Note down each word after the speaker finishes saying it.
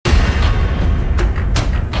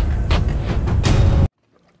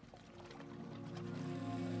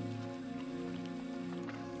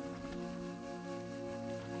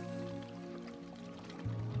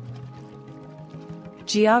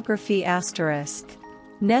Geography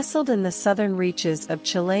 *. Nestled in the southern reaches of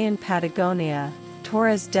Chilean Patagonia,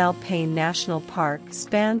 Torres del Paine National Park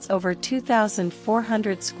spans over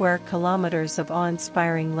 2,400 square kilometers of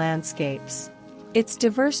awe-inspiring landscapes. Its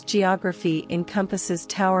diverse geography encompasses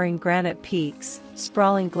towering granite peaks,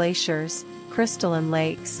 sprawling glaciers, crystalline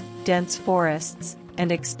lakes, dense forests,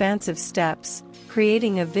 and expansive steppes,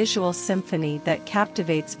 creating a visual symphony that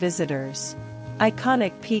captivates visitors.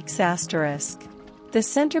 Iconic peaks *. The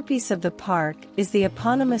centerpiece of the park is the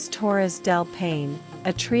eponymous Torres del Paine,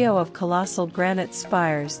 a trio of colossal granite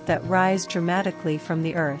spires that rise dramatically from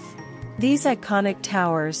the earth. These iconic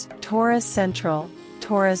towers, Torres Central,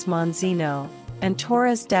 Torres Monzino, and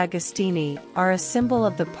Torres d'Agostini, are a symbol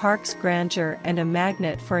of the park's grandeur and a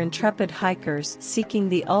magnet for intrepid hikers seeking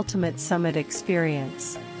the ultimate summit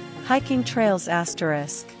experience. Hiking trails *.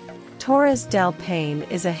 Torres del Paine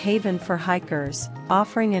is a haven for hikers,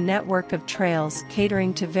 offering a network of trails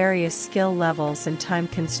catering to various skill levels and time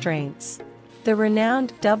constraints. The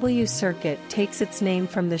renowned W Circuit takes its name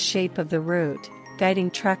from the shape of the route, guiding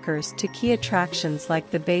trekkers to key attractions like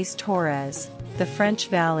the Base Torres, the French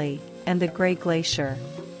Valley, and the Grey Glacier.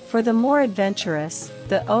 For the more adventurous,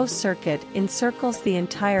 the O Circuit encircles the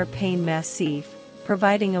entire Paine Massif,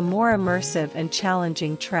 providing a more immersive and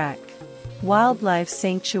challenging trek. Wildlife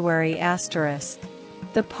Sanctuary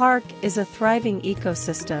 *. The park is a thriving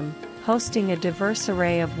ecosystem, hosting a diverse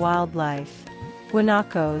array of wildlife.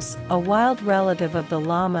 Guanacos, a wild relative of the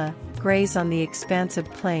llama, graze on the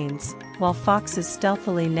expansive plains, while foxes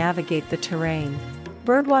stealthily navigate the terrain.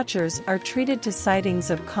 Birdwatchers are treated to sightings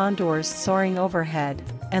of condors soaring overhead,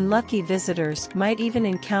 and lucky visitors might even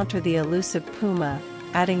encounter the elusive puma,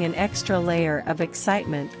 adding an extra layer of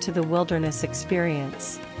excitement to the wilderness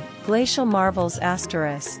experience. Glacial marvels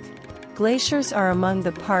 *. Glaciers are among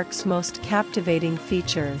the park's most captivating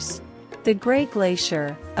features. The Grey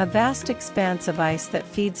Glacier, a vast expanse of ice that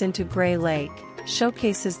feeds into Grey Lake,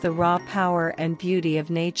 showcases the raw power and beauty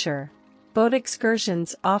of nature. Boat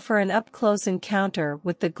excursions offer an up-close encounter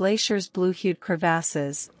with the glacier's blue-hued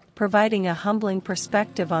crevasses, providing a humbling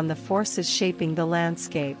perspective on the forces shaping the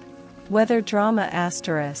landscape. Weather drama *.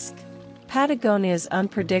 Patagonia's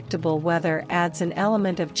unpredictable weather adds an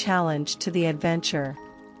element of challenge to the adventure.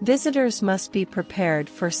 Visitors must be prepared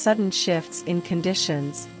for sudden shifts in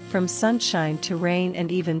conditions, from sunshine to rain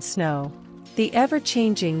and even snow. The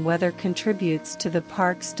ever-changing weather contributes to the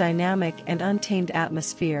park's dynamic and untamed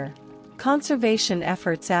atmosphere. Conservation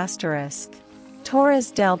efforts *.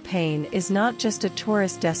 Torres del Paine is not just a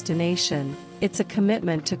tourist destination, it's a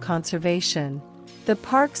commitment to conservation. The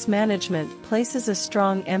park's management places a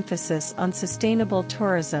strong emphasis on sustainable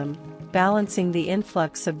tourism, balancing the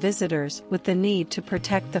influx of visitors with the need to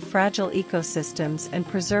protect the fragile ecosystems and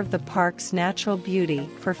preserve the park's natural beauty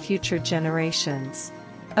for future generations.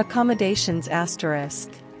 Accommodations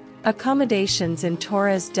 *. Accommodations in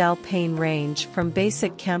Torres del Paine range from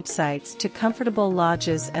basic campsites to comfortable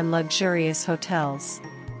lodges and luxurious hotels.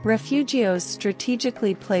 Refugios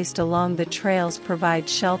strategically placed along the trails provide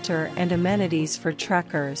shelter and amenities for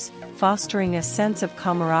trekkers, fostering a sense of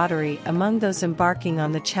camaraderie among those embarking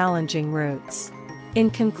on the challenging routes. In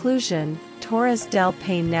conclusion, Torres del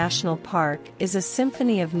Paine National Park is a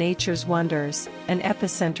symphony of nature's wonders, an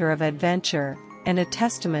epicenter of adventure, and a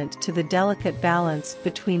testament to the delicate balance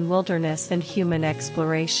between wilderness and human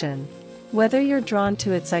exploration. Whether you're drawn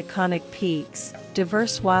to its iconic peaks,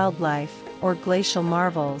 diverse wildlife, or glacial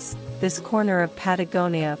marvels, this corner of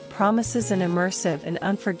Patagonia promises an immersive and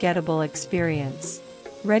unforgettable experience.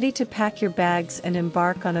 Ready to pack your bags and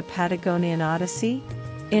embark on a Patagonian odyssey?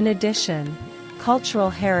 In addition, cultural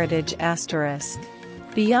heritage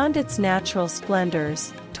 *. Beyond its natural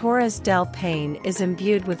splendors, Torres del Paine is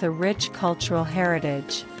imbued with a rich cultural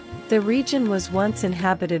heritage. The region was once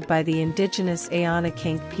inhabited by the indigenous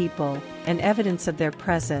Aonakank people, and evidence of their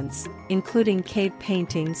presence, including cave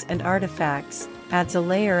paintings and artifacts, adds a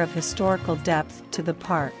layer of historical depth to the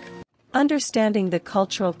park. Understanding the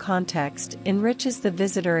cultural context enriches the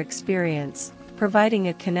visitor experience, providing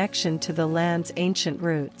a connection to the land's ancient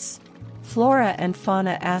roots. Flora and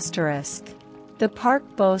fauna *. The park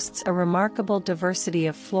boasts a remarkable diversity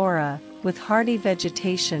of flora, with hardy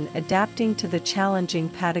vegetation adapting to the challenging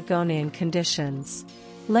Patagonian conditions.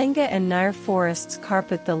 Lenga and Nair forests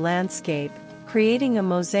carpet the landscape, creating a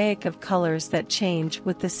mosaic of colors that change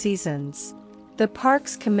with the seasons. The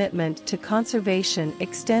park's commitment to conservation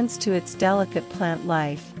extends to its delicate plant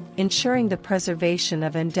life, ensuring the preservation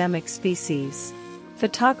of endemic species.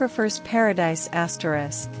 Photographer's paradise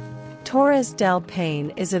 *. Torres del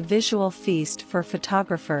Paine is a visual feast for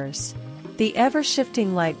photographers. The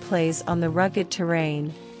ever-shifting light plays on the rugged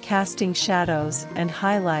terrain, casting shadows and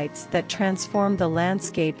highlights that transform the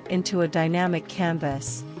landscape into a dynamic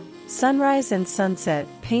canvas. Sunrise and sunset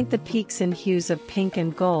paint the peaks in hues of pink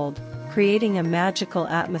and gold, creating a magical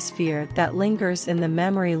atmosphere that lingers in the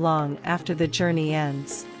memory long after the journey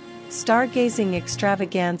ends. Stargazing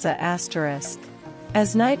extravaganza ***.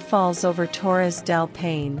 As night falls over Torres del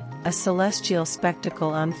Paine, a celestial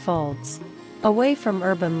spectacle unfolds. Away from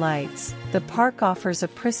urban lights, the park offers a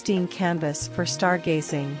pristine canvas for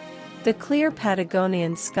stargazing. The clear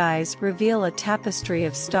Patagonian skies reveal a tapestry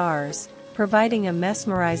of stars, providing a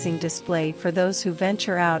mesmerizing display for those who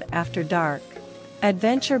venture out after dark.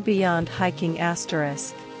 Adventure beyond hiking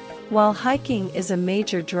 ***. While hiking is a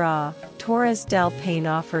major draw, Torres del Paine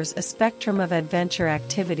offers a spectrum of adventure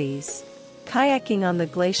activities. Kayaking on the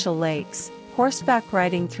glacial lakes, horseback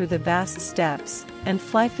riding through the vast steppes, and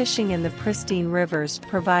fly fishing in the pristine rivers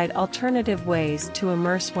provide alternative ways to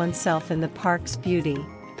immerse oneself in the park's beauty.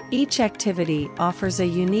 Each activity offers a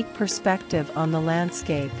unique perspective on the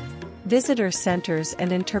landscape. Visitor centers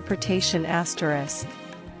and interpretation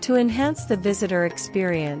 ***. To enhance the visitor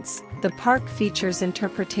experience, the park features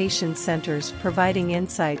interpretation centers providing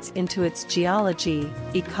insights into its geology,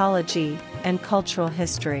 ecology, and cultural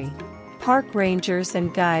history. Park rangers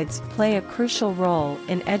and guides play a crucial role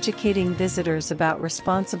in educating visitors about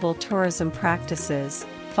responsible tourism practices,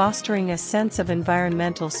 fostering a sense of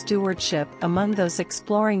environmental stewardship among those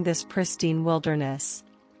exploring this pristine wilderness.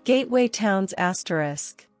 Gateway towns ***.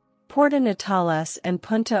 Puerto Natales and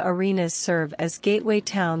Punta Arenas serve as gateway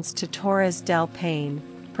towns to Torres del Paine,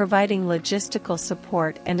 providing logistical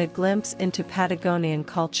support and a glimpse into Patagonian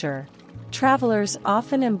culture. Travelers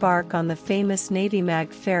often embark on the famous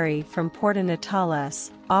Navymag ferry from Puerto Natales,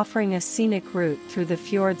 offering a scenic route through the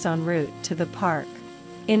fjords en route to the park.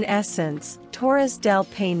 In essence, Torres del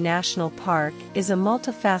Paine National Park is a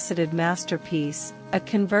multifaceted masterpiece, a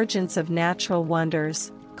convergence of natural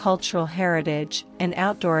wonders, cultural heritage, and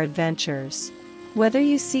outdoor adventures. Whether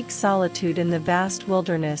you seek solitude in the vast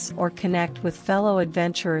wilderness or connect with fellow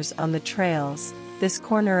adventurers on the trails, this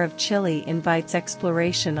corner of Chile invites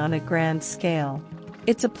exploration on a grand scale.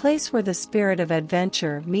 It's a place where the spirit of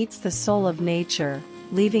adventure meets the soul of nature,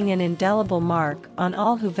 leaving an indelible mark on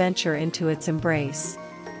all who venture into its embrace.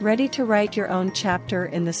 Ready to write your own chapter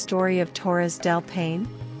in the story of Torres del Paine?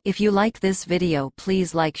 If you like this video,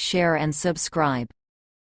 please like, share and subscribe.